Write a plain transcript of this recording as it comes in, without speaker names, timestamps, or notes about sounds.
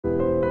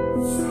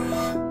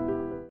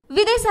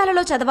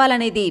విదేశాలలో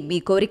చదవాలనేది మీ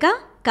కోరిక,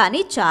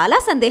 కానీ చాలా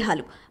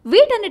సందేహాలు.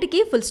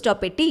 వీటన్నిటికీ ఫుల్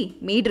స్టాప్ పెట్టి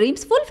మీ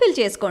డ్రీమ్స్ ఫుల్ఫిల్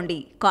చేసుకోండి.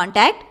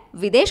 Contact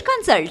Videsh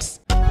consults.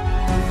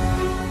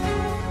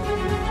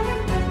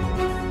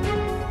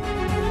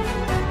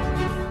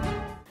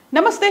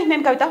 నమస్తే,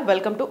 నేను కవిత.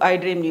 Welcome to I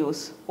dream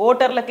news.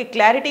 ఓటర్లకి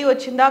clarity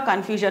వచ్చిందా,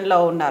 కన్ఫ్యూజన్లో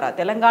ఉన్నారా?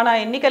 తెలంగాణ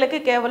ఎన్నికలకి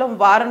కేవలం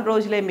వారం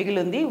రోజులే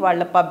మిగిలింది.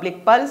 వాళ్ళ పబ్లిక్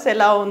పల్స్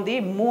ఎలా ఉంది,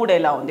 మూడ్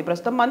ఎలా ఉంది?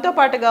 ప్రస్తుతం మనతో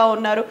పాటుగా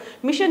ఉన్నారు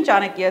మిషన్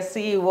చాణక్య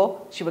CEO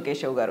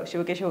శివకేశవ్ గారు.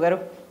 శివకేశవ్ గారు,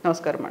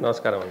 నమస్కారం అండి.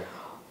 నమస్కారం అండి.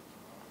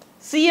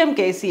 సీఎం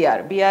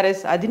కేసీఆర్ BRS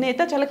అధినేత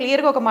చాలా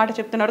క్లియర్గా ఒక మాట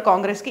చెప్తున్నాడు,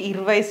 కాంగ్రెస్కి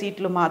 20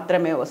 సీట్లు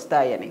మాత్రమే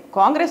వస్తాయని.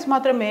 కాంగ్రెస్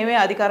మాత్రం మేమే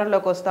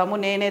అధికారంలోకి వస్తాము,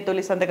 నేనే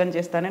తొలి సంతకం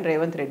చేస్తానని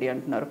రేవంత్ రెడ్డి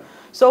అంటున్నారు.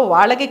 సో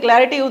వాళ్ళకి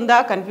క్లారిటీ ఉందా,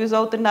 కన్ఫ్యూజ్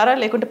అవుతున్నారా,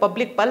 లేకుంటే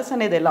పబ్లిక్ పల్స్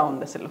అనేది ఎలా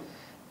ఉంది అసలు?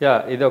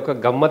 ఇది ఒక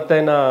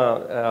గమ్మత్తైన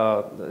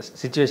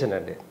సిచ్యువేషన్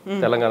అండి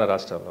తెలంగాణ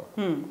రాష్ట్రంలో.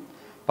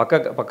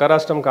 పక్క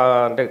రాష్ట్రం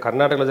అంటే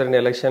కర్ణాటకలో జరిగిన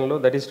ఎలక్షన్లో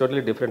దట్ ఈస్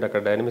టోటలీ డిఫరెంట్.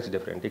 అక్కడ డైనమిక్స్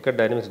డిఫరెంట్, ఇక్కడ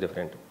డైనమిక్స్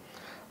డిఫరెంట్.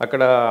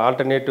 అక్కడ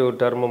ఆల్టర్నేటివ్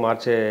టర్మ్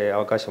మార్చే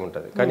అవకాశం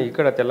ఉంటుంది. కానీ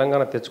ఇక్కడ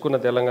తెలంగాణ తెచ్చుకున్న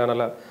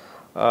తెలంగాణలో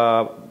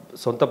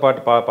సొంత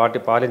పార్టీ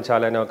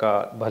పాలించాలనే ఒక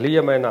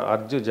బలీయమైన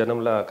అర్జు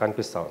జనంలా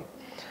కనిపిస్తూ ఉంది.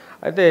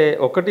 అయితే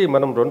ఒకటి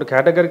మనం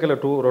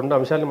రెండు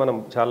అంశాలను మనం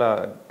చాలా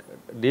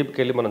డీప్కి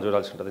వెళ్ళి మనం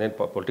చూడాల్సి ఉంటుంది. నేను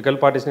పొలిటికల్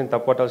పార్టీస్ని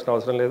తప్పట్టాల్సిన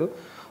అవసరం లేదు,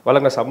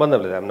 వాళ్ళకి నాకు సంబంధం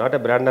లేదు. I'm not a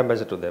brand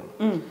ambassador to them.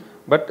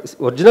 But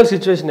original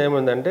situation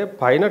ఏముందంటే,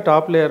 పైన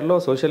టాప్ లేయర్లో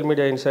social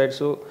media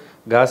insights,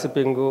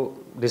 గాసిపింగు,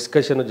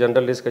 discussion,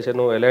 general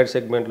discussion, allied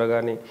సెగ్మెంట్లో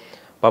కానీ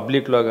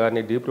పబ్లిక్లో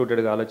కానీ డీప్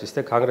రూటెడ్గా ఆలోచిస్తే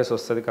కాంగ్రెస్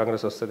వస్తుంది,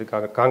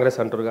 కాంగ్రెస్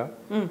అంటారుగా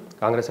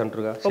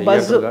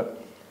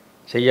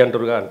చెయ్యి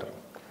అంటారుగా అంటారు.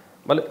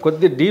 మళ్ళీ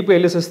కొద్ది డీప్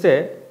వెళ్ళేసి వస్తే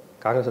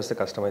కాంగ్రెస్ వస్తే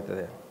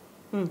కష్టమవుతుంది.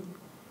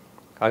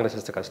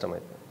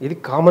 ఇది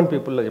కామన్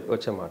పీపుల్లో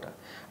వచ్చే మాట.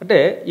 అంటే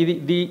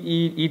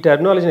ఈ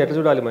టెర్మినాలజీని ఎట్లా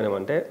చూడాలి మనం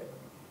అంటే,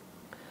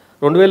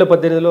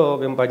 2018లో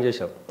మేము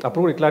పనిచేసాం.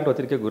 అప్పుడు కూడా ఇట్లాంటి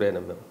ఒత్తిడికే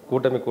గురైనాం మేము.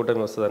 కూటమి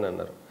వస్తుందని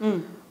అన్నారు.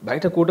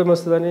 బయట కూటమి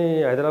వస్తుందని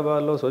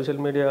హైదరాబాద్లో సోషల్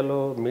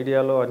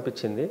మీడియాలో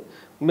అనిపించింది.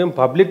 మేము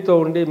పబ్లిక్తో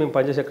ఉండి మేము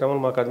పనిచేసే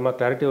క్రమంలో మాకు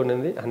క్లారిటీ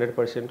ఉండింది.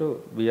 100%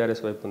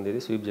 BRS వైపు ఉంది,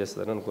 ఇది స్వీప్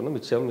చేస్తుందని అనుకున్నాం.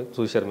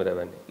 చూశారు మీరు,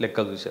 అవన్నీ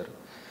లెక్కలు చూశారు.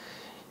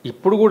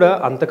 ఇప్పుడు కూడా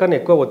అంతకన్నా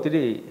ఎక్కువ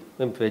ఒత్తిడి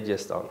మేము ఫేస్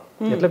చేస్తా ఉన్నాం.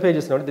 ఎట్లా ఫేస్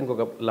చేస్తున్నామంటే, దీనికి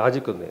ఒక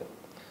లాజిక్ ఉంది.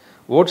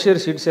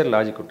 సీట్ షేర్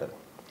లాజిక్ ఉంటుంది.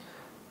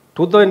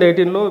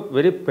 2018లో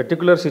very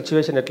particular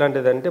situation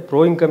ఎట్లాంటిదంటే,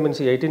 pro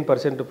incumbency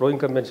 18% pro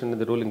incumbency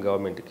ఉంది రూలింగ్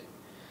గవర్నమెంట్కి.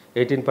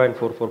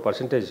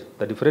 18.44%.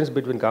 The difference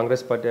between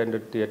Congress party and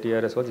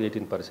TRS was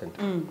 18%.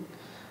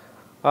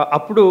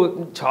 అప్పుడు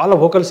చాలా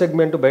వోకల్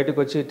సెగ్మెంట్ బయటకు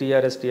వచ్చి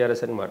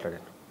టీఆర్ఎస్ అని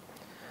మాట్లాడారు.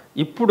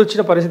 ఇప్పుడు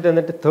వచ్చిన పరిస్థితి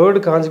ఏంటంటే, third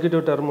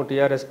consecutive term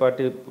TRS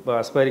party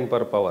aspiring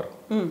for power,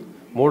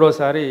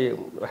 మూడోసారి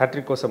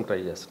హ్యాట్రిక్ కోసం ట్రై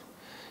చేస్తారు.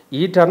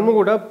 ఈ టర్మ్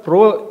కూడా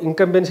ప్రో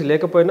ఇన్కంబెన్సీ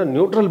లేకపోయినా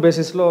న్యూట్రల్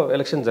బేసిస్లో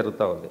ఎలక్షన్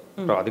జరుగుతూ ఉంది.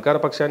 అధికార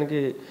పక్షానికి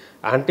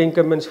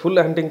ఫుల్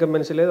యాంటీ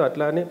ఇంకంబెన్సీ లేదు,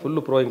 అట్లా అని ఫుల్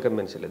ప్రో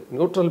ఇన్కంబెన్సీ లేదు,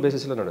 న్యూట్రల్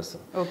బేసిస్లో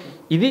నడుస్తుంది.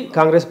 ఇది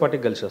కాంగ్రెస్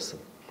పార్టీకి కలిసి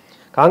వస్తుంది.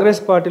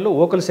 కాంగ్రెస్ పార్టీలో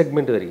వోకల్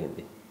సెగ్మెంట్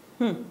పెరిగింది.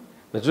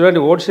 మీరు చూడండి,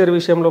 ఓట్ షేర్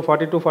విషయంలో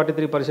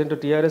 42-43%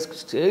 TRS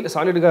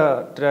సాలిడ్గా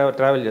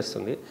ట్రావెల్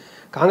చేస్తుంది.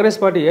 కాంగ్రెస్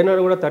పార్టీ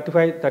ఏనాడు కూడా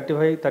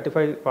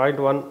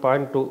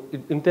 35.1.2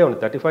 ఇంతే ఉంది,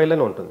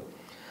 35లోనే ఉంటుంది.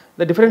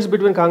 The difference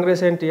between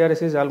Congress and TRS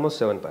is almost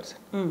 7%.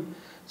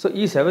 So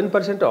ఈ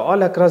 7%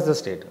 ఆల్ అక్రాస్ ద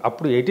స్టేట్.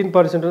 అప్పుడు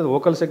 18%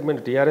 వోకల్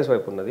సెగ్మెంట్ TRS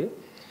వైపు ఉన్నది.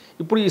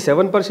 ఇప్పుడు ఈ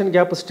 7%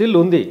 గ్యాప్ స్టిల్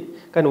ఉంది,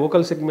 కానీ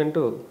వోకల్ సెగ్మెంట్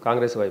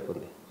కాంగ్రెస్ వైపు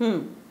ఉంది.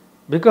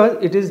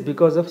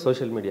 Because of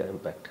social media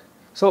impact.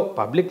 So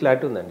public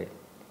clarity ఉందండి,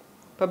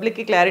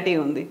 పబ్లిక్కి క్లారిటీ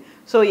ఉంది.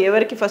 సో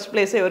ఎవరికి ఫస్ట్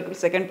ప్లేస్, ఎవరికి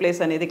సెకండ్ ప్లేస్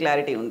అనేది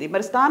క్లారిటీ ఉంది.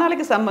 మరి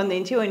స్థానాలకి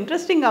సంబంధించి ఓ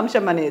ఇంట్రెస్టింగ్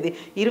అంశం అనేది,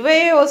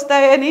 20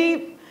 వస్తాయని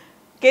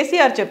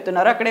కేసీఆర్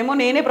చెప్తున్నారు. అక్కడేమో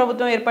నేనే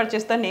ప్రభుత్వం ఏర్పాటు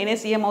చేస్తాను, నేనే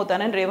సీఎం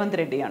అవుతానని రేవంత్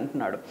రెడ్డి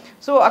అంటున్నాడు.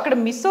 సో అక్కడ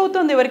మిస్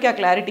అవుతుంది ఎవరికి ఆ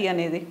క్లారిటీ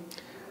అనేది?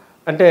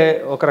 అంటే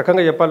ఒక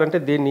రకంగా చెప్పాలంటే,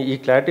 ఈ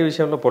క్లారిటీ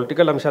విషయంలో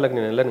పొలిటికల్ అంశాలకు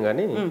నేను వెళ్ళను,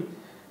 కానీ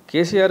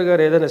కేసీఆర్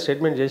గారు ఏదైనా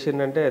స్టేట్మెంట్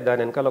చేసిందంటే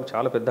దాని వెనకాల ఒక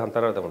చాలా పెద్ద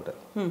అంతరార్థం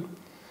ఉంటుంది.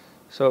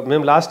 సో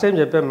మేము లాస్ట్ టైం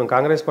చెప్పాము, మేము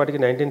కాంగ్రెస్ పార్టీకి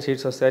 19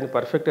 సీట్స్ వస్తాయని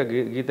పర్ఫెక్ట్గా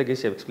గీత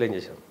గీసి ఎక్స్ప్లెయిన్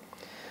చేశాం.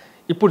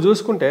 ఇప్పుడు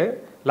చూసుకుంటే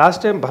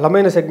లాస్ట్ టైం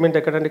బలమైన సెగ్మెంట్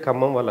ఎక్కడంటే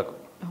ఖమ్మం వాళ్ళకు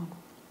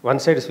 1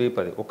 సైడ్ స్వీప్.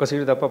 అది ఒక్క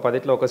సీట్ తప్ప,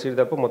 10లో 1 సీట్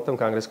తప్ప మొత్తం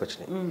కాంగ్రెస్కి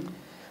వచ్చినాయి.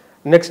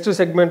 నెక్స్ట్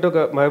సెగ్మెంట్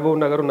మహబూబ్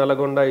నగర్,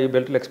 నల్గొండ, ఈ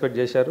బెల్ట్లు ఎక్స్పెక్ట్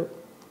చేశారు.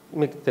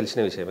 మీకు తెలిసిన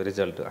విషయం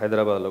రిజల్ట్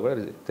హైదరాబాద్లో కూడా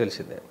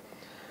తెలిసిందే.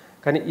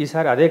 కానీ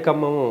ఈసారి అదే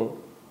ఖమ్మము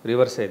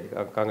రివర్స్ అయింది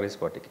కాంగ్రెస్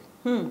పార్టీకి.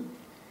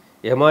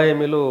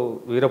 ఎంఐఎంలు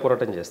వీర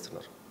పోరాటం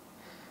చేస్తున్నారు.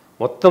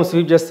 మొత్తం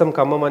స్వీప్ చేస్తాం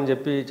ఖమ్మం అని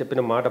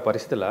చెప్పిన మాట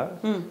పరిస్థితిలా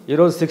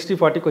ఈరోజు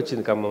 60-40కి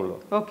వచ్చింది ఖమ్మంలో.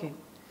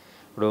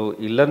 ఇప్పుడు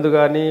ఇల్లందు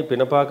కానీ,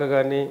 పినపాక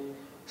కానీ,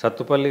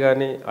 సత్తుపల్లి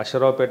కానీ,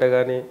 అశ్వరావుపేట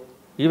కానీ,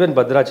 ఈవెన్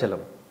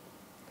భద్రాచలం,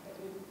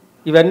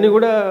 ఇవన్నీ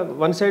కూడా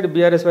 1 సైడ్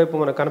BRS వైపు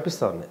మనకు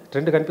కనిపిస్తూ ఉన్నాయి,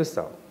 ట్రెండ్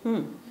కనిపిస్తాం.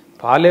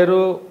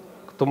 పాలేరు,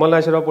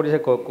 తుమ్మలనాశ్వరరావు పొడి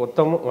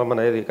మన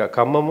ఇది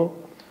ఖమ్మము,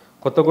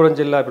 కొత్తగూడెం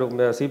జిల్లా ఇప్పుడు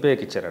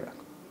CPIకి ఇచ్చారు.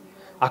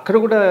 అక్కడ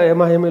కూడా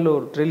ఎంఐఎంలు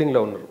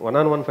ట్రైలింగ్లో ఉన్నారు,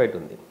 1-on-1 ఫైట్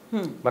ఉంది.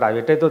 మరి అవి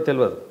ఎట్టయితో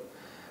తెలియదు.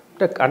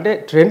 అంటే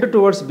ట్రెండ్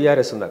టువర్డ్స్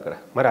BRS ఉంది అక్కడ.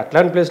 మరి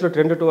అట్లాంటి ప్లేస్లో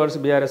ట్రెండ్ టువర్డ్స్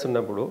BRS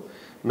ఉన్నప్పుడు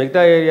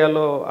మిగతా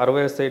ఏరియాలో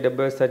 60 వస్తాయి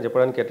 70 వస్తాయి అని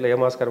చెప్పడానికి ఎట్లా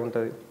ఏం ఆస్కారం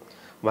ఉంటుంది?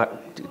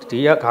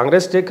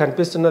 కాంగ్రెస్ స్టేక్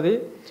కనిపిస్తున్నది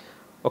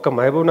ఒక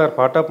Mahabub Nagar,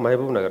 part of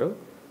Mahabub Nagar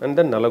and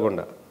then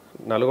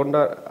Nalgonda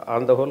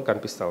on the whole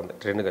కనిపిస్తూ ఉంది,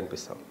 ట్రెండ్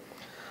కనిపిస్తూ ఉంది.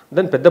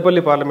 దెన్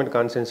పెద్దపల్లి పార్లమెంట్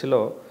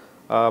కాన్స్టిట్యున్సీలో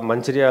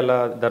మంచిర్యాల,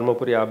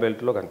 ధర్మపురి ఆ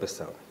బెల్ట్లో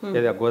కనిపిస్తూ ఉంది,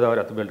 లేదా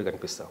గోదావరి అత్ బెల్ట్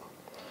కనిపిస్తూ ఉంది.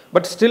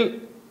 But still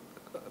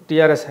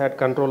TRS had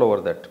control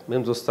over that.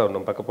 మేము చూస్తూ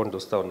ఉన్నాం, పక్కపొంటి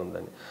చూస్తూ ఉన్నాం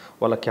దాన్ని.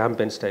 వాళ్ళ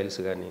క్యాంపెయిన్ స్టైల్స్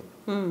కానీ,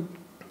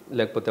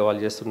 లేకపోతే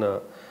వాళ్ళు చేస్తున్న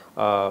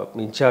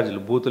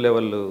ఇన్ఛార్జీలు బూత్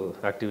లెవెల్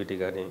యాక్టివిటీ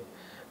కానీ,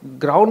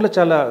 గ్రౌండ్లో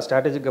చాలా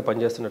స్ట్రాటజిక్గా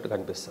పనిచేస్తున్నట్టు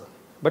కనిపిస్తాం.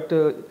 బట్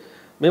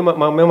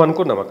మేము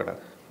అనుకున్నాం అక్కడ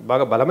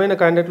బాగా బలమైన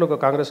క్యాండిడేట్లు ఒక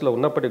కాంగ్రెస్లో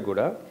ఉన్నప్పటికీ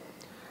కూడా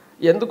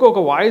ఎందుకో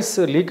ఒక వాయిస్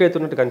లీక్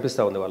అవుతున్నట్టు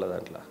కనిపిస్తూ ఉంది వాళ్ళ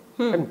దాంట్లో.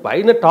 అండ్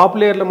పైన టాప్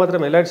లేయర్లో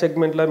మాత్రం ఎలైట్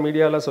సెగ్మెంట్లో,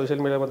 మీడియాలో,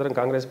 సోషల్ మీడియా మాత్రం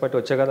కాంగ్రెస్ పార్టీ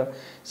వచ్చే కదా,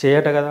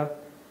 చేయట కదా.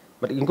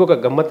 మరి ఇంకొక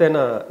గమ్మత్తైన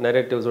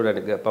నెరేటివ్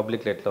చూడండి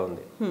పబ్లిక్లో ఎట్లా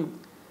ఉంది.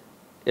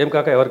 ఏం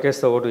కాక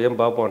ఎవరికేస్తా ఓటు, ఏం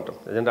బాపు అంటాం.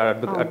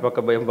 అటుపక్క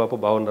ఏం బాపు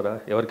బాగున్నారా,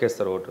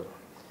 ఎవరికేస్తారు ఓటు,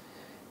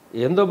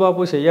 ఏందో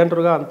బాపు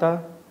చెయ్యంటారుగా అంతా.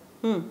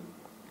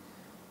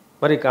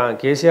 మరి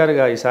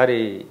కేసీఆర్గా ఈసారి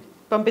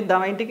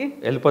పంపిద్దామా ఇంటికి?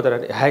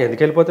 వెళ్ళిపోతాడని.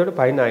 ఎందుకు వెళ్ళిపోతాడు?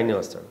 పైన ఆయనే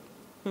వస్తాడు.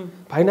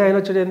 పైన ఆయన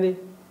వచ్చాడు ఏంది?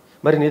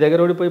 మరి నీ దగ్గర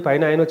ఓడిపోయి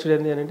పైన ఆయన వచ్చాడు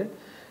ఏంది అని అంటే,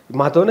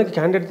 మాతోనే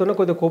క్యాండిడేట్తోనే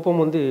కొద్దిగా కోపం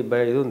ఉంది,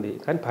 ఇది ఉంది,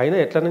 కానీ పైన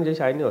ఎట్లనే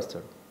చేసి ఆయనే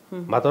వస్తాడు.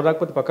 మాతో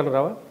రాకపోతే పక్కన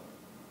రావా?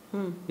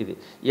 ఇది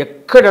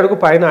ఎక్కడ అడుగు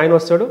పైన ఆయన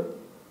వస్తాడు,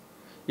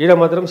 ఈడ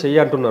మాత్రం చెయ్యి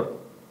అంటున్నారు.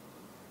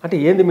 అంటే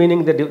ఏంది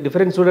మీనింగ్?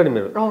 డిఫరెన్స్ చూడండి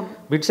మీరు.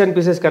 బిట్స్ అండ్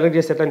పీసెస్ కలెక్ట్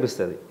చేస్తే ఎట్లా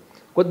అనిపిస్తుంది?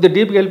 కొద్దిగా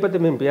డీప్గా వెళ్ళిపోతే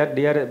మేము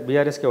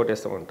బీఆర్ఎస్కి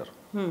ఓటేస్తామంటారు.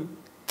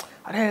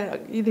 అరే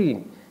ఇది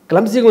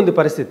క్లమ్సీగా ఉంది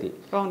పరిస్థితి.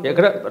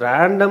 ఎక్కడ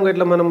ర్యాండమ్గా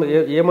ఇట్లా మనం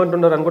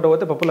ఏమంటున్నారు అనుకుంటూ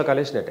పోతే పప్పులో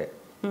కలిసినట్టే.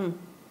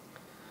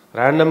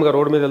 ర్యాండమ్గా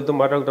రోడ్డు మీద వెళ్తూ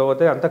మాట్లాడుతూ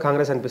పోతే అంతా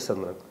కాంగ్రెస్ అనిపిస్తుంది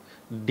మనకు.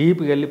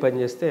 డీప్గా వెళ్ళి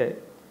పనిచేస్తే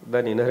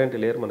దాని ఇన్హరెంట్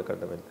లేయర్ మనకు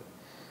అర్థమవుతుంది.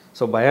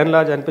 సో బై అండ్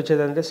లార్జ్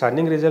అనిపించేది అంటే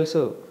స్టన్నింగ్ రిజల్ట్స్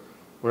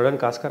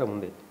ఉండడానికి ఆస్కారం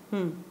ఉంది.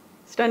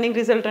 స్టన్నింగ్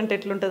రిజల్ట్ అంటే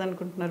ఎట్లుంటుంది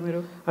అనుకుంటున్నారు మీరు?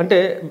 అంటే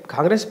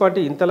కాంగ్రెస్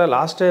పార్టీ ఇంతలా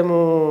లాస్ట్ టైము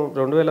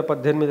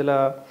 2018లో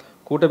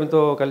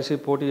కూటమితో కలిసి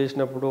పోటీ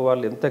చేసినప్పుడు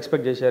వాళ్ళు ఎంత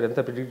ఎక్స్పెక్ట్ చేశారు, ఎంత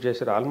ప్రిడిక్ట్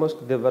చేశారు, almost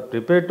they were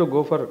prepared to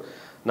go for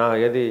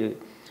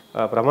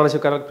ప్రమాణ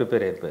స్వీకారాలకు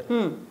ప్రిపేర్ అయిపోయారు.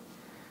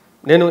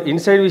 నేను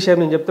ఇన్సైడ్ విషయం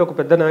నేను చెప్తే ఒక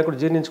పెద్ద నాయకుడు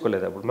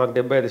జీర్ణించుకోలేదు. అప్పుడు మాకు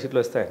 75 సీట్లు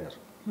వస్తాయన్నారు.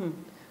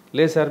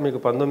 లేదు సార్ మీకు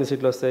 19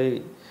 సీట్లు వస్తాయి,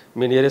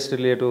 మీ నియరెస్ట్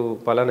రిలేటివ్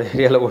పలానా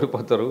ఏరియాలో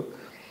ఓడిపోతారు,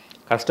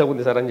 కష్టం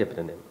ఉంది సార్ అని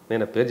చెప్పిన.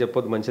 నేను పేరు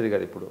చెప్పొద్దు, మంచిది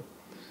కాదు.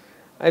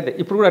 అయితే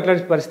ఇప్పుడు కూడా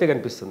అట్లాంటి పరిస్థితి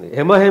కనిపిస్తుంది.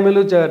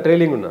 హేమాహేమీలు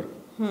ట్రైలింగ్ ఉన్నారు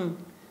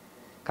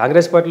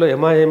కాంగ్రెస్ పార్టీలో.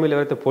 హేమాహేమీలు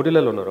ఎవరైతే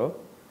పోటీలలో ఉన్నారో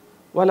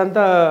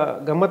వాళ్ళంతా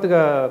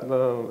గమ్మత్తుగా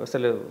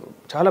అసలు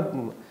చాలా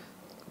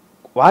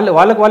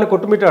వాళ్ళకు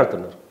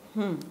కొట్టుమిట్టాడుతున్నారు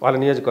వాళ్ళ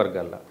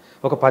నియోజకవర్గాల్లో.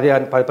 ఒక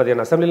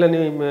 15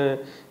 అసెంబ్లీలని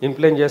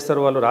ఇన్ఫ్లుయెన్స్ చేస్తారు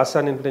వాళ్ళు,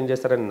 రాష్ట్రాన్ని ఇన్ఫ్లుయెన్స్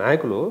చేస్తారని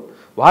నాయకులు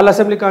వాళ్ళ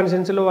అసెంబ్లీ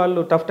కాన్స్టిట్యున్సీలో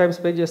వాళ్ళు టఫ్ టైమ్స్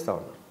ఫేస్ చేస్తూ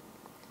ఉన్నారు.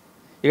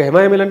 ఇక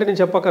హేమాహేమీలు అంటే నేను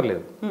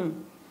చెప్పక్కర్లేదు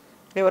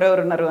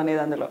ఎవరెవరు ఉన్నారు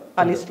అనేది అందులో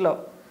ఆ లిస్ట్లో.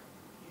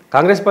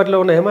 కాంగ్రెస్ పార్టీలో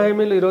ఉన్న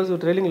హేమాహేమీలు ఈరోజు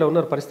ట్రైలింగ్లో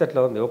ఉన్నారు. పరిస్థితి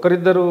ఎట్లా ఉంది?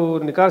 ఒకరిద్దరు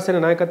నికార్సైన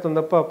నాయకత్వం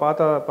తప్ప,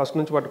 పాత ఫస్ట్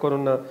నుంచి పట్టుకొని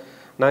ఉన్న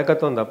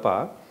నాయకత్వం తప్ప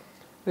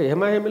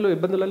హేమాహేమీలు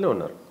ఇబ్బందులనే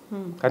ఉన్నారు.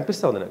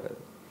 కనిపిస్తూ ఉంది నాకు. అది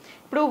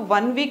ఇప్పుడు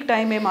 1 వీక్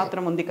టైమే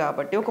మాత్రం ఉంది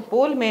కాబట్టి ఒక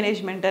పోల్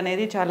మేనేజ్మెంట్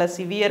అనేది చాలా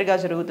సివియర్గా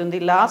జరుగుతుంది.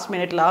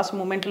 లాస్ట్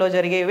మూమెంట్లో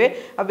జరిగేవే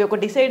అవి ఒక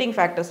డిసైడింగ్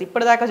ఫ్యాక్టర్స్.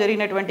 ఇప్పటిదాకా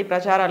జరిగినటువంటి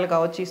ప్రచారాలు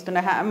కావచ్చు,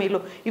 ఇస్తున్న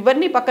హామీలు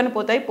ఇవన్నీ పక్కన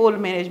పోతాయి.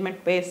 పోల్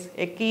మేనేజ్మెంట్ ప్లేస్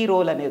ఏ కీ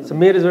రోల్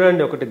అనేది. మీరు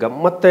చూడండి, ఒకటి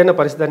గమ్మత్తైన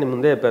పరిస్థితిని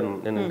ముందే చెప్పాను,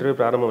 నేను ఇంటర్వ్యూ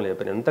ప్రారంభంలో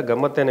చెప్పాను. ఎంత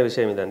గమ్మత్తైన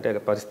విషయం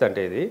ఇదంటే పరిస్థితి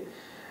అంటే ఇది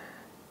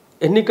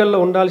ఎన్నికల్లో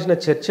ఉండాల్సిన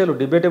చర్చలు,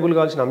 డిబేటబుల్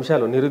కావాల్సిన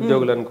అంశాలు,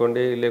 నిరుద్యోగులు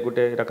అనుకోండి,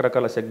 లేకుంటే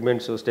రకరకాల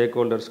సెగ్మెంట్స్, స్టేక్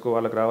హోల్డర్స్కు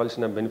వాళ్ళకి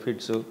రావాల్సిన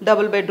బెనిఫిట్స్,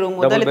 డబుల్ బెడ్రూమ్,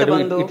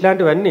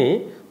 ఇట్లాంటివన్నీ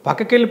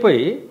పక్కకి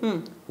వెళ్ళిపోయి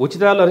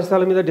ఉచితాలు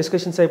అనిస్తాల మీద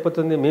డిస్కషన్స్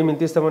అయిపోతుంది. మేము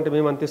ఇంత ఇస్తామంటే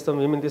మేము అంత ఇస్తాం,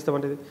 మేము ఇంత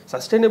ఇస్తామంటే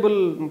సస్టైనబుల్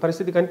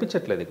పరిస్థితి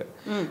కనిపించట్లేదు ఇక్కడ.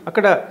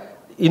 అక్కడ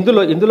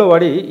ఇందులో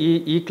వాడి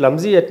ఈ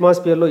క్లమ్జీ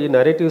అట్మాస్ఫియర్లో, ఈ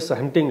నరేటివ్స్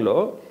హంటింగ్లో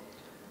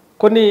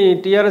కొన్ని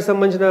టీఆర్ఎస్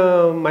సంబంధించిన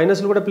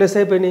మైనస్లు కూడా ప్లస్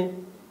అయిపోయినాయి.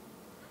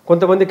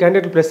 కొంతమంది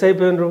క్యాండిడేట్లు ప్లస్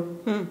అయిపోయినారు.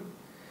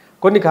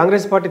 కొన్ని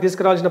కాంగ్రెస్ పార్టీ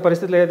తీసుకురావాల్సిన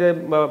పరిస్థితులు ఏదైతే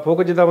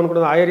ఫోకస్ చేద్దాం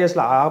అనుకున్నది ఆ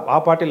ఏరియాస్లో ఆ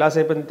పార్టీ లాస్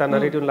అయిపోయింది, తన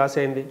నరేటివ్ లాస్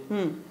అయింది.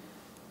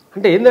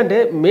 అంటే ఏంటంటే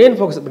మెయిన్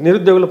ఫోకస్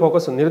నిరుద్యోగుల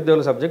ఫోకస్ ఉంది,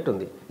 నిరుద్యోగుల సబ్జెక్ట్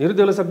ఉంది.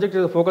 నిరుద్యోగుల సబ్జెక్ట్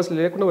ఫోకస్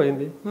లేకుండా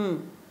పోయింది.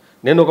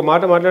 నేను ఒక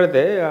మాట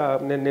మాట్లాడితే,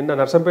 నేను నిన్న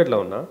నర్సంపేటలో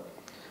ఉన్నా,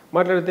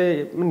 మాట్లాడితే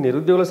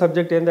నిరుద్యోగుల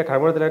సబ్జెక్ట్ ఏంటి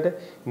కనబడతలే అంటే,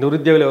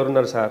 నిరుద్యోగులు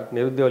ఎవరున్నారు సార్,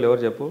 నిరుద్యోగులు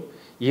ఎవరు చెప్పు,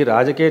 ఈ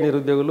రాజకీయ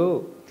నిరుద్యోగులు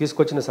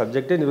తీసుకొచ్చిన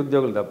సబ్జెక్టే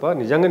నిరుద్యోగులు తప్ప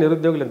నిజంగా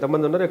నిరుద్యోగులు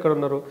ఎంతమంది ఉన్నారు, ఎక్కడ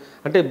ఉన్నారు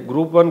అంటే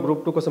గ్రూప్ 1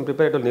 గ్రూప్ 2 కోసం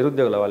ప్రిపేర్ అయ్యే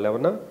నిరుద్యోగులు వాళ్ళు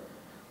ఏమన్నా,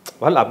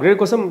 వాళ్ళు అప్గ్రేడ్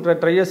కోసం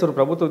ట్రై చేస్తారు,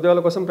 ప్రభుత్వ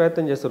ఉద్యోగాల కోసం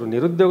ప్రయత్నం చేస్తారు.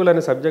 నిరుద్యోగులు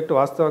అనే సబ్జెక్టు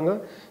వాస్తవంగా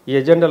ఈ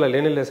ఎజెండాలో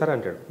లేనే సార్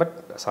అంటాడు. But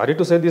sorry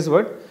to say this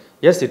word,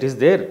 yes it is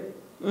there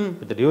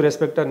with due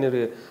respect.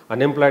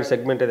 Unemployed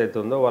segment ఏదైతే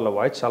ఉందో వాళ్ళ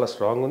వాయిస్ చాలా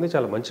స్ట్రాంగ్ ఉంది,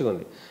 చాలా మంచిగా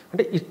ఉంది.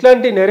 అంటే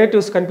ఇట్లాంటి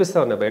నెరేటివ్స్ కనిపిస్తూ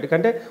ఉన్నాయి బయటకు.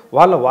 అంటే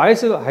వాళ్ళ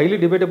వాయిస్ హైలీ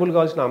డిబేటబుల్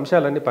కావాల్సిన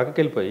అంశాలన్నీ పక్కకి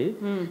వెళ్ళిపోయి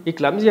ఈ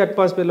క్లమ్జీ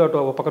అట్మాస్ఫియర్లో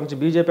ఒక పక్క నుంచి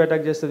బీజేపీ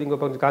అటాక్ చేస్తుంది,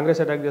 ఇంకొక నుంచి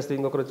కాంగ్రెస్ అటాక్ చేస్తుంది,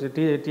 ఇంకొక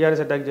నుంచి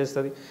టీఆర్ఎస్ అటాక్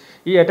చేస్తుంది.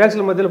 ఈ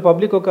అటాక్స్ల మధ్యలో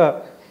పబ్లిక్ ఒక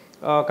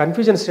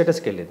కన్ఫ్యూజన్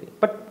స్టేటస్కి వెళ్ళింది.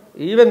 But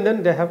even then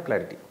they have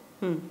clarity.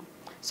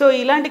 So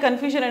ఇలాంటి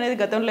కన్ఫ్యూజన్ అనేది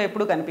గతంలో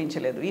ఎప్పుడు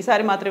కనిపించలేదు,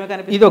 ఈసారి మాత్రమే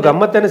కనిపించింది. ఇది ఒక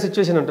గమ్మత్తైన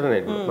సిచ్యువేషన్ అంటున్నాను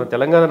నేను. మన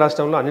తెలంగాణ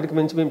రాష్ట్రంలో అన్నిటికి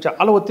మించి మేము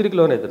చాలా ఒత్తిడికి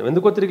లోనవుతున్నాం.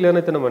 ఎందుకు ఒత్తిడికి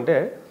లోనవుతున్నాం అంటే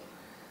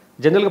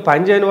జనరల్గా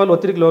పని చేయని వాళ్ళు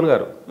ఒత్తిడికి లోను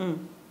గారు.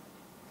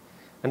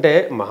 అంటే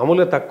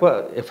మామూలుగా తక్కువ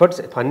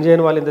ఎఫర్ట్స్ పని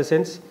చేయని వాళ్ళు ఇన్ ద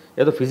సెన్స్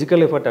ఏదో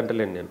ఫిజికల్ ఎఫర్ట్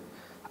అంటలేను నేను.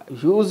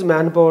 హ్యూజ్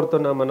మ్యాన్ పవర్తో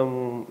మనం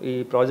ఈ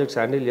ప్రాజెక్ట్స్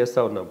హ్యాండిల్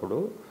చేస్తూ ఉన్నప్పుడు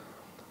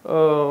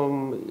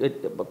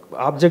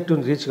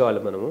ఆబ్జెక్టివ్ని రీచ్ కావాలి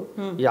మనము.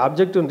 ఈ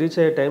ఆబ్జెక్టివ్ని రీచ్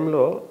అయ్యే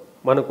టైంలో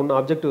మనకున్న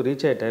ఆబ్జెక్టివ్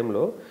రీచ్ అయ్యే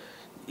టైంలో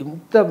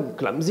ఇంత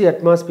క్లమ్జీ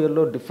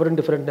అట్మాస్ఫియర్లో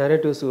డిఫరెంట్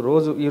నేరేటివ్స్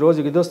ఈ రోజు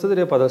ఇది వస్తుంది,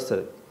 రేపు అది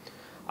వస్తుంది.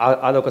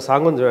 అదొక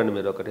సాంగ్ ఉంది చూడండి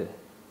మీరు, ఒకటి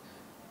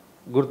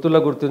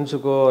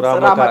గుర్తుంచుకో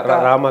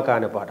రామక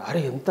అనే పాట.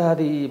 అరే ఎంత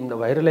అది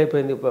వైరల్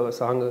అయిపోయింది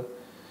సాంగ్.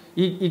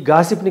 ఈ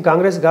గాసిప్ని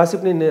కాంగ్రెస్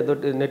గాసిప్ని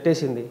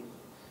నెట్టేసింది.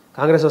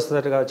 కాంగ్రెస్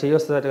వస్తుందట చెయ్యి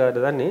వస్తుందట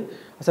దాన్ని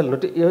అసలు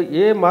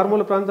ఏ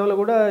మారుమూల ప్రాంతంలో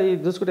కూడా ఈ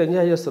చూసుకుంటే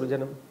ఎంజాయ్ చేస్తారు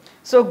జనం.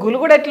 సో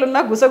గులుగుడు ఎట్లున్నా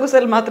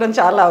గుసగుసలు మాత్రం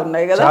చాలా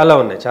ఉన్నాయి కదా.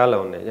 చాలా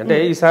ఉన్నాయి. అంటే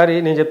ఈసారి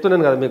నేను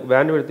చెప్తున్నాను కదా మీకు,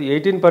 బ్యాండ్ పెడితే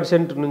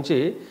 18% నుంచి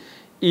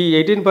ఈ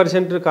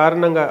 18%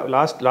 కారణంగా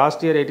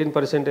లాస్ట్ ఇయర్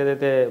 18%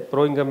 ఏదైతే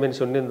ప్రో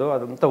ఇన్కంబెన్సీ ఉండిందో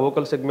అదంతా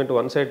vocal segment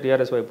one side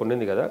TRS వైపు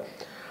ఉండింది కదా.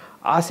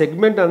 ఆ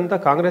సెగ్మెంట్ అంతా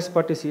కాంగ్రెస్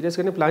పార్టీ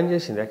సీరియస్గానే ప్లాన్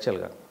చేసింది.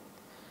 యాక్చువల్గా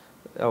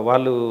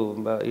వాళ్ళు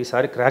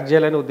ఈసారి క్రాక్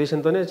చేయాలనే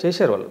ఉద్దేశంతోనే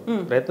చేశారు, వాళ్ళు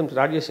ప్రయత్నం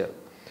స్టార్ట్ చేశారు.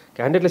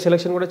 క్యాండిడేట్ల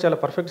సెలక్షన్ కూడా చాలా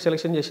పర్ఫెక్ట్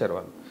సెలక్షన్ చేశారు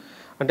వాళ్ళు.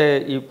 అంటే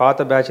ఈ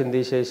పాత బ్యాచ్ని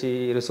తీసేసి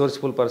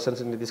రిసోర్స్ఫుల్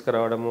పర్సన్స్ని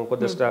తీసుకురావడము,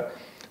 కొద్దిగా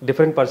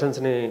డిఫరెంట్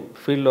పర్సన్స్ని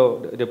ఫీల్డ్లో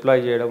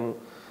డిప్లాయ్ చేయడము,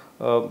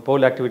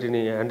 పోల్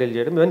యాక్టివిటీని హ్యాండిల్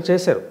చేయడం ఇవన్నీ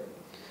చేశారు.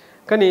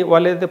 కానీ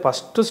వాళ్ళు ఏదైతే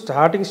ఫస్ట్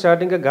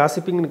స్టార్టింగ్గా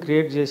గాసిపింగ్ని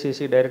క్రియేట్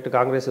చేసేసి డైరెక్ట్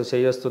కాంగ్రెస్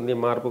చేయొస్తుంది,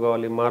 మార్పు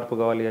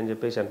కావాలి అని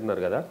చెప్పేసి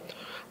అంటున్నారు కదా.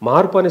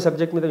 మార్పు అనే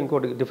సబ్జెక్ట్ మీద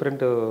ఇంకోటి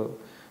డిఫరెంట్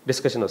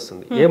డిస్కషన్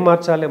వస్తుంది. ఏం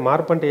మార్చాలి,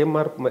 మార్పు అంటే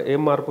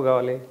ఏం మార్పు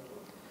కావాలి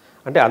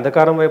అంటే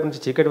అంధకారం వైపు నుంచి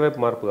చీకటి వైపు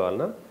మార్పు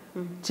కావాలన్నా,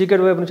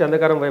 చీకటి వైపు నుంచి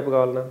అంధకారం వైపు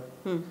కావాలన్నా?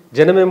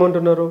 జనం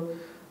ఏమంటున్నారు,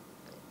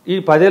 ఈ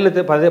 10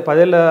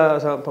 ఏళ్ళ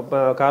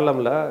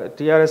కాలంలో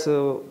టీఆర్ఎస్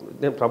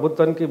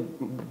ప్రభుత్వానికి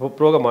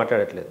ప్రోగా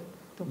మాట్లాడట్లేదు.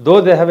 Though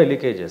they have a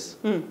leakages.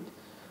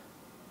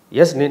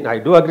 Yes, I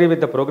do agree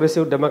with the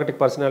progressive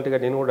democratic పర్సనాలిటీగా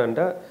నేను కూడా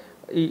అంటే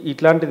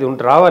ఇట్లాంటిది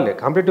రావాలి,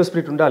 కాంపిటేటివ్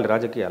స్పిరిట్ ఉండాలి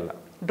రాజకీయాల్లో.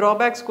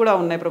 డ్రాబ్యాక్స్ కూడా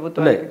ఉన్నాయి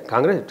ప్రభుత్వం.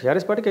 కాంగ్రెస్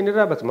టీఆర్ఎస్ పార్టీకి ఎన్ని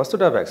డ్రాబ్యాక్స్, మస్తు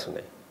డ్రాబ్యాక్స్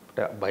ఉన్నాయి.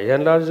 బై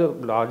అండ్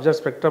లార్జర్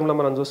స్పెక్ట్రంలో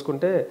మనం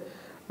చూసుకుంటే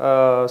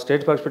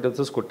స్టేట్ పర్స్పెక్టివ్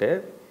చూసుకుంటే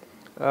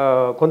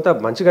కొంత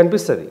మంచిగా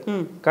అనిపిస్తుంది,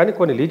 కానీ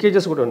కొన్ని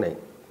లీకేజెస్ కూడా ఉన్నాయి.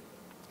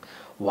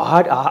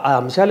 ఆ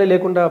అంశాలే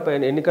లేకుండా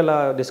ఎన్నికల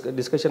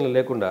డిస్కషన్లు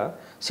లేకుండా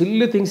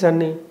సిల్లీ థింగ్స్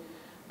అన్నీ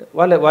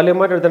వాళ్ళు ఏం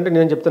మాట్లాడుతుంటే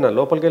నేను చెప్తున్నా,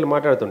 లోపలికి వెళ్ళి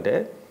మాట్లాడుతుంటే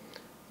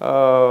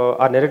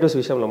ఆ నెరేటివ్స్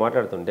విషయంలో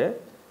మాట్లాడుతుంటే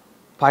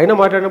పైన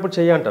మాట్లాడినప్పుడు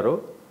చెయ్యి అంటారు,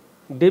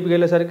 డీప్కి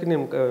వెళ్ళేసరికి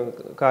నేను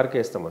కార్కి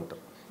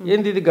వేస్తామంటారు.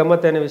 ఏంది ఇది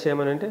గమ్మత్ అయిన విషయం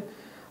అని అంటే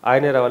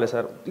ఆయనే రావాలి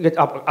సార్. ఇక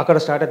అక్కడ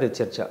స్టార్ట్ అవుతుంది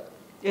చర్చ.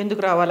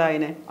 ఎందుకు రావాలి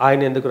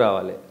ఆయన ఎందుకు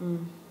రావాలి,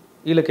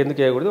 వీళ్ళకి ఎందుకు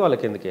వేయకూడదు,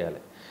 వాళ్ళకి ఎందుకు వేయాలి.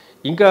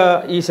 ఇంకా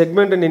ఈ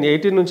సెగ్మెంట్ నేను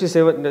 18 నుంచి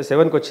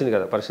 7కి వచ్చింది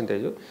కదా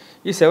పర్సెంటేజ్.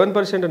 ఈ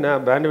 7% నా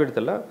బ్యాండ్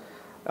విడతల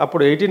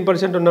అప్పుడు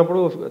 18%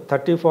 ఉన్నప్పుడు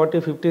 30, 40,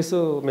 50s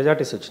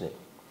మెజార్టీస్ వచ్చినాయి.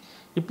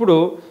 ఇప్పుడు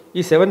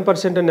ఈ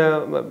 7%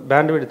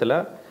 బ్యాండ్ విడతల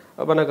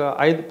మనకు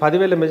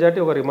 10,000 మెజార్టీ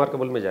ఒక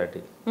రిమార్కబుల్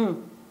మెజార్టీ.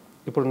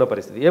 ఇప్పుడున్న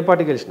పరిస్థితి ఏ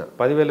పార్టీ గెలిచినా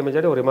 10,000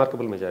 మెజార్టీ ఒక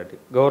రిమార్కబుల్ మెజార్టీ,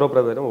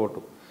 గౌరవప్రదమైన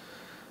ఓటు.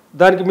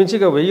 దానికి మించి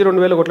ఇక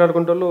 1000-2000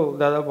 కొట్లాడుకుంటూ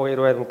దాదాపు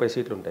 25-30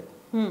 సీట్లు ఉంటాయి.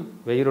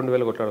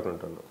 1000-2000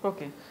 కొట్లాడుకుంటూ.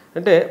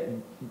 అంటే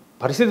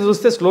పరిస్థితి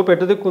చూస్తే స్లోప్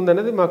ఎటు దిక్కు ఉంది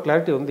అనేది మాకు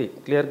క్లారిటీ ఉంది,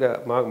 క్లియర్గా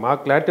మాకు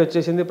క్లారిటీ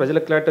వచ్చేసింది,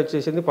 ప్రజలకు క్లారిటీ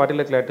వచ్చేసింది,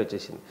 పార్టీలకు క్లారిటీ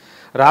వచ్చేసింది.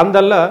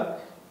 రామ్దల్లా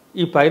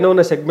ఈ పైన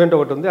ఉన్న సెగ్మెంట్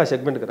ఒకటి ఉంది, ఆ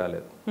సెగ్మెంట్కి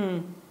రాలేదు.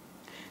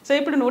 సో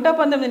ఇప్పుడు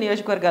 119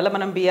 నియోజకవర్గాల్లో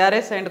మనం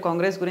బీఆర్ఎస్ అండ్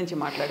కాంగ్రెస్ గురించి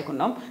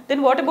మాట్లాడుకున్నాం.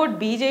 Then what about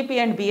BJP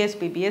and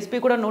BSP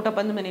కూడా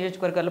 119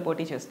 నియోజకవర్గాల్లో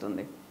పోటీ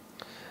చేస్తుంది.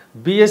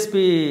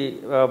 బీఎస్పీ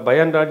బై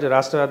అండ్ లార్జ్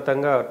రాష్ట్ర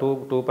వ్యాప్తంగా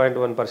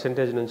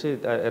 2.1% నుంచి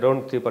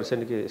అరౌండ్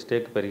 3%కి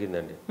స్టేక్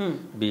పెరిగిందండి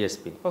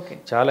బీఎస్పీ.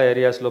 చాలా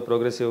ఏరియాస్లో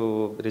ప్రోగ్రెసివ్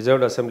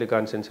రిజర్వ్డ్ అసెంబ్లీ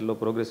కాన్స్టిట్యున్సీలో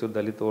progressive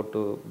Dalit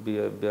vote,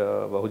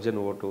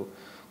 Bahujan vote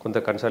కొంత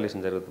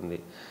కన్సాలేషన్ జరుగుతుంది.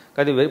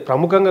 కానీ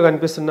ప్రముఖంగా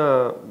కనిపిస్తున్న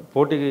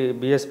పోటీకి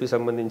బీఎస్పీ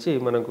సంబంధించి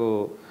మనకు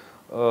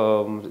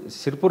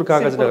సిర్పూర్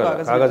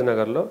కాగజ్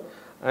నగర్లో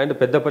అండ్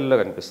పెద్దపల్లిలో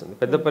కనిపిస్తుంది.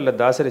 పెద్దపల్లి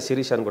దాసరి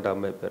శిరీష్ అనుకుంటే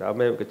అమ్మాయి పేరు.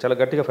 అమ్మాయికి చాలా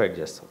గట్టిగా ఫైట్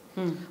చేస్తాం.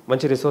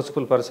 మంచి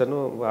రిసోర్స్ఫుల్ పర్సన్,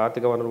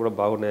 ఆర్థిక వనరులు కూడా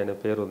బాగున్నాయనే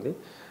పేరు ఉంది.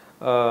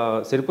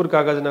 సిరిపూర్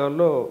కాగజ్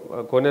నగర్లో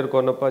కోనేరు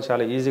కోనప్ప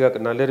చాలా ఈజీగా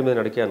నల్లేరు మీద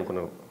నడికే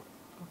అనుకున్నాను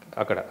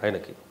అక్కడ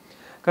ఆయనకి.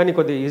 కానీ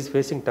కొద్ది is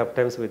facing tough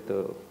times with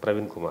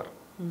Praveen Kumar.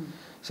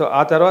 So ఆ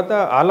తర్వాత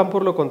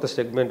ఆలంపూర్లో కొంత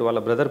సెగ్మెంట్ వాళ్ళ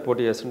బ్రదర్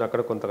పోటీ చేస్తుంటే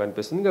అక్కడ కొంత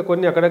కనిపిస్తుంది. ఇంకా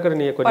కొన్ని అక్కడక్కడ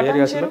కొన్ని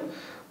ఏరియాస్లో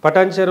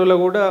పటాన్ చెరువులో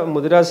కూడా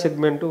ముదిరాజ్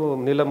సెగ్మెంటు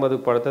నీలం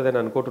మధుకు పడుతుంది అని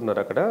అనుకుంటున్నారు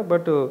అక్కడ.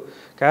 బట్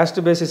క్యాస్ట్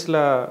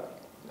బేసిస్లో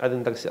అది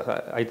ఇంత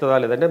అవుతుందా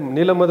లేదంటే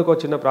నీలం మధుకు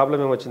చిన్న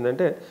ప్రాబ్లం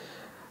ఏమొచ్చిందంటే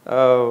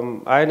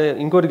ఆయన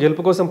ఇంకోటి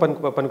గెలుపు కోసం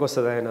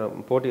పనికొస్తుంది ఆయన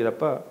పోటీ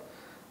తప్ప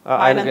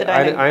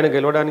ఆయన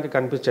గెలవడానికి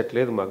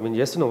కనిపించట్లేదు మాకు.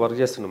 మేము వర్క్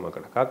చేస్తున్నాం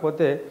అక్కడ.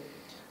 కాకపోతే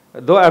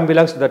దో I'm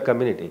belongs to that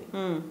community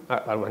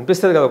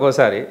అనిపిస్తుంది కదా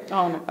ఒక్కోసారి.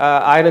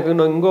 ఆయనకు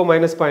ఇంకో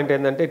మైనస్ పాయింట్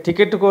ఏంటంటే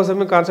టికెట్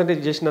కోసమే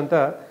కాన్సన్ట్రేట్ చేసినంత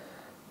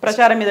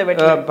ప్రచారం మీద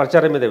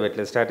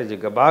పెట్టలేదు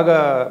స్ట్రాటజిక్గా. బాగా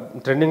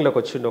ట్రెండింగ్లోకి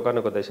వచ్చిండు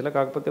ఒకనొక దశలో.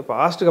 కాకపోతే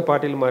ఫాస్ట్గా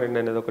పార్టీలు మారిండి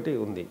అనేది ఒకటి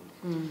ఉంది.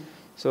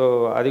 సో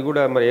అది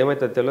కూడా మరి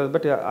ఏమైతుంది తెలియదు.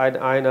 బట్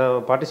ఆయన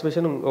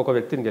పార్టిసిపేషన్ ఒక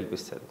వ్యక్తిని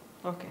గెలిపిస్తుంది.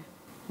 Okay.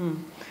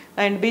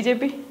 And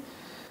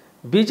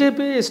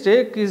BJP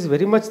stake is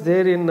very much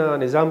there in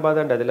Nizamabad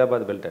and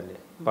Adilabad belt అండి.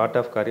 Part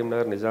of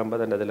Karimnagar,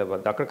 Nizamabad and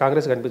Adilabad. అక్కడ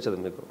కాంగ్రెస్ కనిపించదు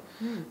మీకు.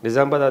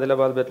 నిజామాబాద్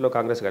ఆదిలాబాద్ బెల్ట్లో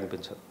కాంగ్రెస్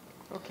కనిపించదు.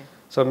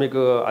 సో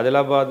మీకు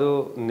ఆదిలాబాదు,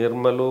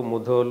 నిర్మలు,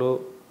 ముధోలు,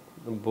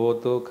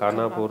 బోతు,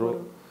 ఖానాపూరు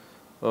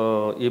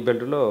ఈ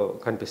బెల్ట్లో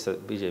కనిపిస్తుంది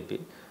బీజేపీ.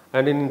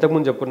 అండ్ నేను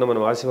ఇంతకుముందు చెప్పుకున్నా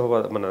మనం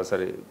ఆసిఫాబాద్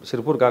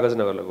సిర్పూర్ కాగజ్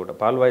నగర్లో కూడా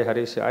పాల్వాయి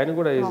హరీష్ ఆయన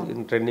కూడా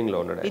ట్రెండింగ్లో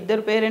ఉన్నాడు.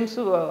 ఇద్దరు పేరెంట్స్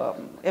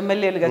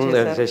ఎమ్మెల్యేలుగా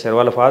చేశారు.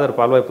 వాళ్ళ ఫాదర్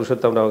పాల్వాయి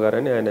పురుషోత్తమరావు గారు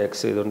అని ఆయన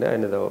ఇది ఉండే.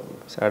 ఆయన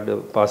సాడ్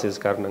పాసెస్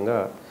కారణంగా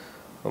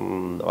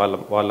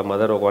వాళ్ళ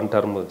మదర్ ఒక 1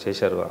 టర్మ్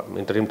చేశారు,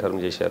 ఇంటరీమ్ టర్మ్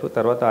చేశారు.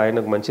 తర్వాత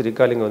ఆయనకు మంచి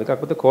రికాలింగ్ ఉంది.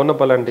 కాకపోతే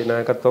కోనప్ప లాంటి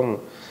నాయకత్వం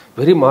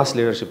very mass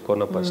leadership.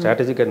 Konappa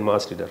strategic and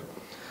mass leader.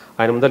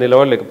 ఆయన ముందర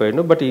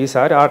నిలవలేకపోయాడు. బట్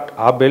ఈసారి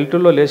ఆ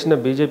బెల్ట్లో లేచిన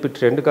బీజేపీ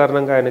ట్రెండ్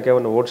కారణంగా ఆయనకి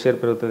ఏమైనా ఓట్ షేర్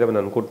పెరుగుతుందేమని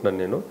అనుకుంటున్నాను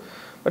నేను.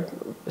 But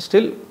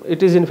still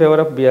it is in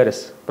favour of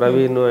BRS.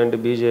 Praveen and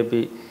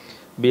BJP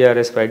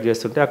BRS fight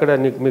చేస్తుంటే అక్కడ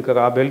మీకు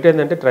ఆ బెల్ట్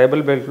ఏంటంటే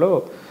ట్రైబల్ బెల్ట్లో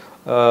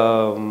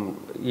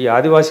ఈ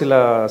ఆదివాసీల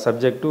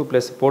సబ్జెక్టు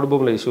ప్లస్ పోడు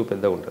భూముల ఇష్యూ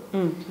పెద్దగా ఉంటుంది.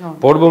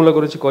 పోడు భూముల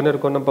గురించి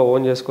కొన్నప్ప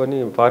ఓన్ చేసుకొని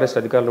ఫారెస్ట్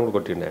అధికారులను కూడా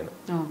కొట్టిండు ఆయన.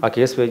 ఆ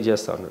కేసు ఫేస్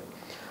చేస్తూ ఉన్నాడు.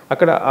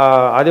 అక్కడ ఆ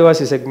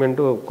ఆదివాసీ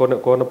సెగ్మెంటు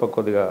కోనప్ప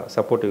కొద్దిగా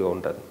సపోర్టివ్గా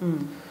ఉంటుంది.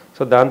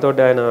 సో దాంతో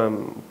ఆయన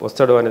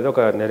వస్తాడు అనేది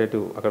ఒక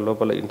నెరేటివ్ అక్కడ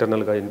లోపల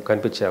ఇంటర్నల్గా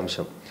కనిపించే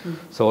అంశం.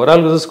 సో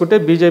ఓవరాల్గా చూసుకుంటే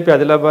బీజేపీ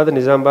ఆదిలాబాద్,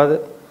 నిజామాబాద్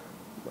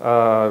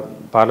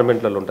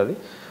పార్లమెంట్లలో ఉంటుంది.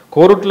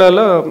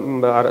 కోరుట్లలో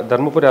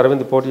ధర్మపురి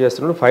అరవింద్ పోటీ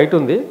చేస్తున్నాడు. ఫైట్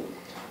ఉంది.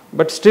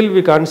 But still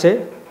we can say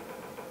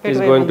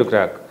is going to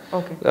crack.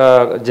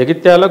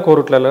 Jagtial,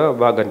 కోరుట్లలో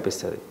బాగా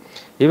కనిపిస్తుంది.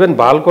 Even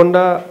Balkonda,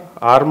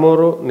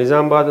 Armoor,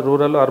 Nizamabad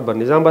rural, urban.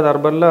 Nizamabad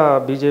అర్బన్లో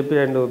BJP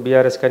and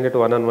BRS candidate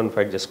 1-on-1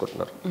 fight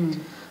చేసుకుంటున్నారు.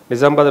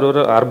 నిజామాబాద్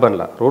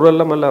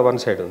రూరల్లో మళ్ళీ 1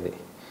 సైడ్ ఉంది.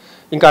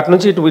 ఇంకా అటు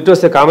నుంచి ఇటు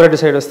వస్తే కామారెడ్డి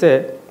సైడ్ వస్తే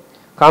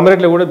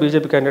కామారెడ్డిలో కూడా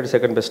బీజేపీ క్యాండిడేట్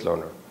సెకండ్ ప్లేస్లో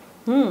ఉన్నాడు.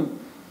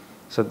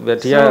 So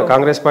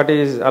Congress party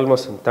is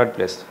almost 3rd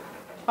place.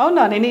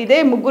 అవునా, నేను ఇదే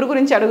ముగ్గురు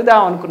గురించి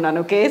అడుగుదాం అనుకున్నాను.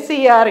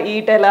 కేసీఆర్,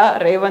 ఈటెల,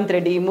 రేవంత్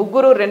రెడ్డి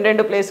ముగ్గురు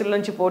 2 ప్లేసుల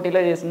నుంచి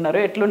పోటీలో చేస్తున్నారు.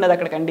 ఎట్లున్నది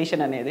అక్కడ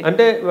కండిషన్ అనేది?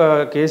 అంటే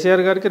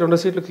కేసీఆర్ గారికి 2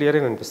 సీట్లు క్లియర్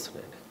అని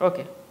అనిపిస్తున్నాయి.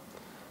 ఓకే.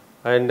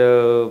 అండ్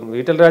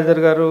ఈటెల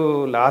రాజేందర్ గారు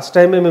లాస్ట్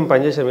టైమే మేము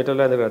పనిచేసాం. ఈటెల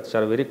రాజేందర్ గారు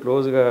చాలా వెరీ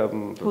క్లోజ్గా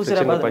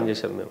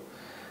పనిచేసాం మేము.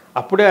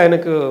 అప్పుడే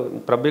ఆయనకు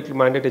పబ్లిక్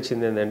మ్యాండేట్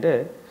ఇచ్చింది ఏంటంటే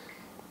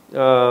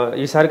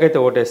ఈసారికి అయితే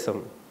ఓటేస్తాం,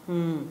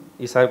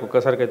 ఈసారికి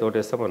ఒక్కసారికి అయితే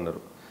ఓటేస్తాం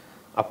అన్నారు.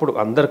 అప్పుడు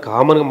అందరు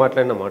కామన్గా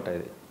మాట్లాడిన మాట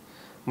ఇది.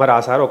 మరి ఆ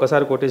సారి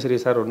ఒకసారి కొట్టేసి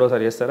ఈసారి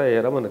రెండోసారి చేస్తారా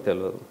వేయరా మనకు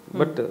తెలియదు.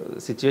 But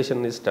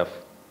situation is tough.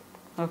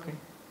 Okay.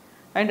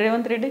 And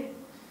Revanth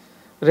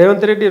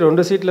Reddy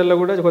 2 సీట్లలో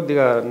కూడా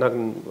కొద్దిగా నాకు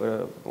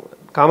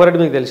కామారెడ్డి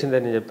మీకు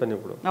తెలిసిందని నేను చెప్పాను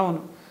ఇప్పుడు. అవును.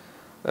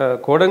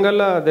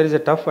 కోడంగల్లో there is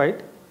a tough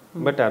fight.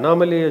 But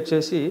anomaly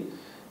వచ్చేసి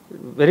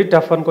వెరీ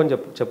టఫ్ అనుకొని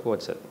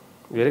చెప్పుకోవచ్చు. అది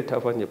వెరీ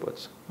టఫ్ అని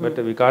చెప్పవచ్చు. But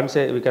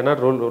we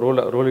cannot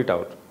rule it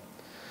out.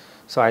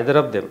 So either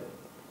of them.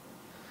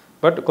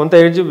 But కొంత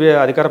ఎడ్జ్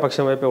అధికార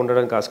పక్షం వైపే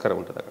ఉండడానికి ఆస్కారం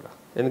ఉంటుంది అక్కడ.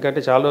 ఎందుకంటే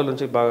చాలా రోజుల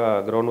నుంచి బాగా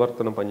గ్రౌండ్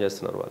వర్క్తో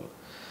పనిచేస్తున్నారు వాళ్ళు.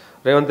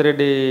 రేవంత్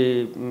రెడ్డి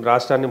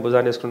రాష్ట్రాన్ని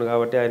భుజాన్ని వేసుకున్నాడు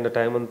కాబట్టి ఆయన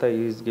టైం అంతా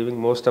is giving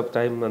most of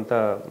time అంతా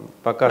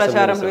పక్కా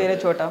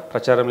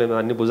ప్రచారం లేదు,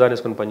 అన్ని భుజాన్ని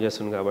వేసుకుని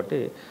పనిచేస్తుంది కాబట్టి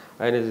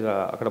ఆయన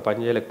అక్కడ పని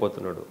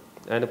చేయలేకపోతున్నాడు.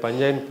 ఆయన పని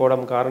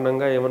చేయకపోవడం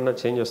కారణంగా ఏమన్నా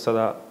చేంజ్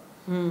వస్తుందా?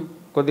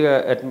 కొద్దిగా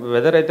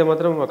వెదర్ అయితే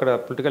మాత్రం అక్కడ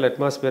పొలిటికల్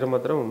అట్మాస్ఫియర్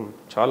మాత్రం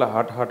చాలా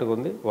హాట్గా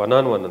ఉంది.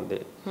 1-on-1 ఉంది,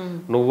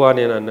 నువ్వా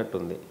నేను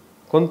అన్నట్టుంది.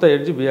 కొంత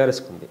ఎడ్జ్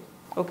బీఆర్ఎస్కి ఉంది.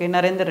 ఓకే.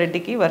 నరేందర్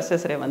రెడ్డికి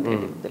వర్సెస్ రేవంత్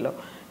రెడ్డి మధ్యలో.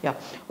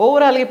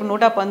 ఓవరాల్గా ఇప్పుడు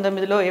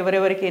 119లో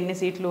ఎవరెవరికి ఎన్ని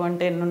సీట్లు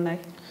అంటే ఎన్ని ఉన్నాయి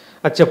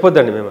అది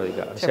చెప్పొద్దండి. మేము అది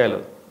విషయాలు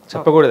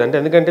చెప్పకూడదు. అంటే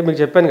ఎందుకంటే మీకు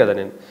చెప్పాను కదా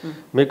నేను,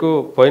 మీకు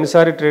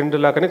పోయినసారి ట్రెండ్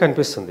లాగానే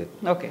కనిపిస్తుంది.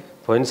 ఓకే.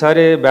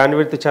 పోయినసారి బ్యాండ్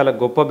విడ్త్ చాలా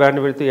గొప్ప బ్యాండ్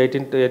విడ్త్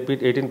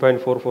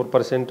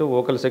 18.44%.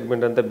 ఓకల్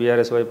సెగ్మెంట్ అంతా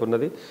బీఆర్ఎస్ వైపు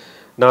ఉన్నది,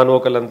 నాన్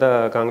ఓకల్ అంతా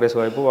కాంగ్రెస్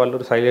వైపు. వాళ్ళు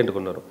సైలెంట్గా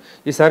ఉన్నారు.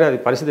 ఈసారి అది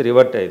పరిస్థితి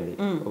రివర్ట్ అయింది.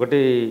 ఒకటి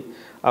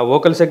ఆ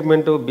ఓకల్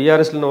సెగ్మెంట్,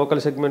 బీఆర్ఎస్లో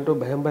ఓకల్ సెగ్మెంట్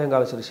భయం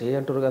కావాల్సింది. చెయ్యి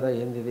అంటారు కదా,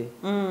 ఏంది ఇది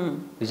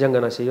నిజంగా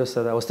నా చెయ్యి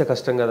వస్తుందా, వస్తే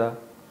కష్టం కదా,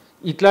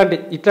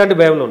 ఇట్లాంటి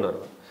భయంలో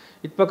ఉన్నారు.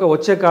 ఇటుపక్క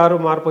వచ్చే కారు,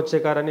 మార్పు వచ్చే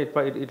కారు అని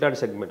ఇట్లాంటి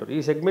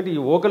సెగ్మెంట్. ఈ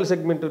ఓకల్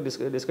సెగ్మెంట్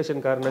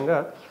డిస్కషన్ కారణంగా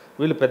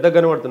వీళ్ళు పెద్దగా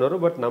కనబడుతున్నారు.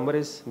 But number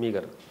is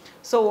meagre.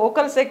 So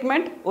vocal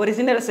segment,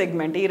 original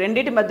segment ఈ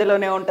రెండింటి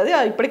మధ్యలోనే ఉంటుంది.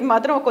 ఇప్పటికి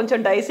మాత్రం కొంచెం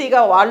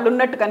డైసీగా వాళ్ళు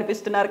ఉన్నట్టు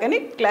కనిపిస్తున్నారు, కానీ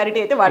క్లారిటీ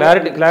అయితే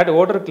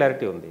ఓటర్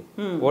క్లారిటీ ఉంది.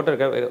 ఓటర్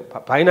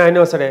పైన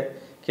ఆయనే వస్తాడే,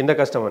 కింద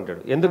కష్టం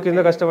అంటాడు. ఎందుకు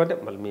కింద కష్టం అంటే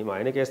మళ్ళీ మేము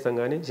ఆయనకి వేస్తాం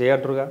కానీ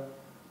చేయంటారుగా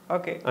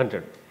ఓకే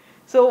అంటాడు.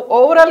 సో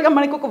ఓవరాల్గా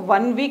మనకు ఒక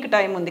 1 వీక్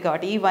టైం ఉంది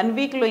కాబట్టి ఈ 1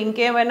 వీక్లో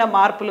ఇంకేమైనా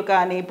మార్పులు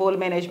కానీ, పోల్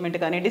మేనేజ్మెంట్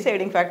కానీ,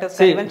 డిసైడింగ్ ఫ్యాక్టర్స్.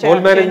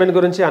 పోల్ మేనేజ్మెంట్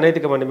గురించి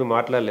అనైతికం అండి, మేము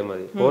మాట్లాడలేము.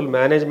 అది పోల్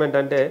మేనేజ్మెంట్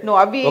అంటే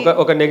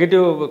ఒక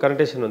నెగిటివ్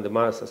కనెక్టేషన్ ఉంది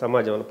మా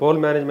సమాజంలో.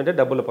 పోల్ మేనేజ్మెంట్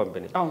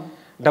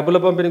డబ్బుల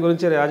పంపిణీ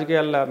గురించి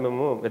రాజకీయాల్లో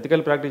మేము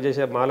ఎథికల్ ప్రాక్టీస్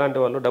చేసే మాలాంటి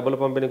వాళ్ళు డబ్బుల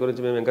పంపిణీ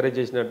గురించి మేము ఎంకరేజ్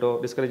చేసినట్టు,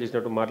 డిస్కరేజ్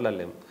చేసినట్టు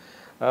మాట్లాడలేము.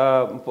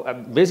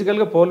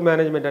 బేసికల్గా పోల్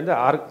మేనేజ్మెంట్ అంటే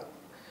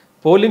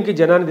పోలింగ్కి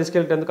జనాన్ని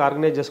తీసుకెళ్ళేందుకు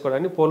ఆర్గనైజ్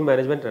చేసుకోవడానికి పోల్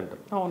మేనేజ్మెంట్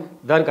అంటారు.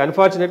 దానికి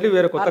అన్ఫార్చునేట్లీ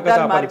వేరే కొత్తగా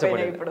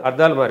సంపాదించబడింది,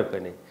 అర్థాలు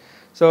మారిపోయినాయి.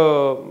 సో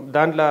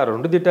దాంట్లో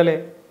 2 దిట్టలే,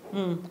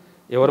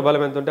 ఎవరు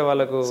బలం ఎంత ఉంటే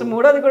వాళ్ళకు.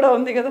 మూడోది కూడా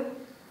ఉంది కదా,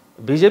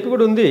 బీజేపీ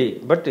కూడా ఉంది,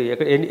 బట్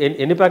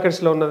ఎన్ని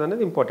ప్యాకెట్స్లో ఉన్నది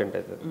అనేది ఇంపార్టెంట్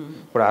అవుతుంది.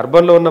 ఇప్పుడు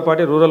అర్బన్లో ఉన్న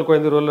పార్టీ రూరల్కి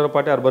పోయింది, రూరల్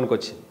పార్టీ అర్బన్కి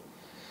వచ్చింది.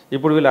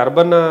 ఇప్పుడు వీళ్ళు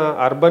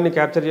అర్బన్ని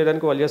క్యాప్చర్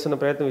చేయడానికి వాళ్ళు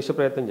చేస్తున్న విశ్వ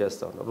ప్రయత్నం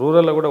చేస్తూ ఉన్నారు.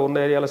 రూరల్లో కూడా ఉన్న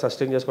ఏరియాలో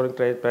సస్టైన్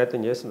చేసుకోవడానికి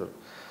ప్రయత్నం చేస్తున్నారు.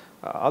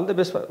 All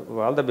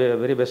the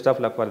very best of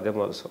luck for them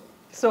also.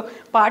 So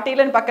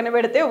పార్టీలను పక్కన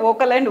పెడితే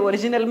వోకల్ అండ్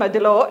ఒరిజినల్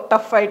మధ్యలో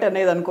టఫ్ ఫైట్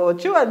అనేది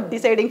అనుకోవచ్చు. అది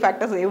డిసైడింగ్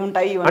ఫ్యాక్టర్స్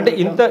ఏముంటాయి అంటే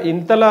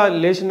ఇంతలా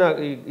లేచిన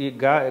ఈ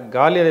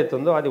గాలి ఏదైతే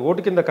ఉందో అది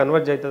ఓటు కింద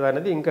కన్వర్ట్ అవుతుంది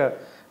అనేది ఇంకా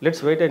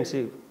లెట్స్ వెయిట్ అండ్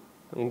సీ.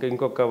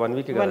 ఇంకొక 1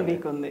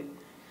 వీక్ ఉంది.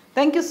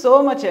 థ్యాంక్ యూ సో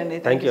మచ్ అండి.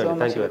 Thank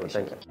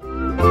you.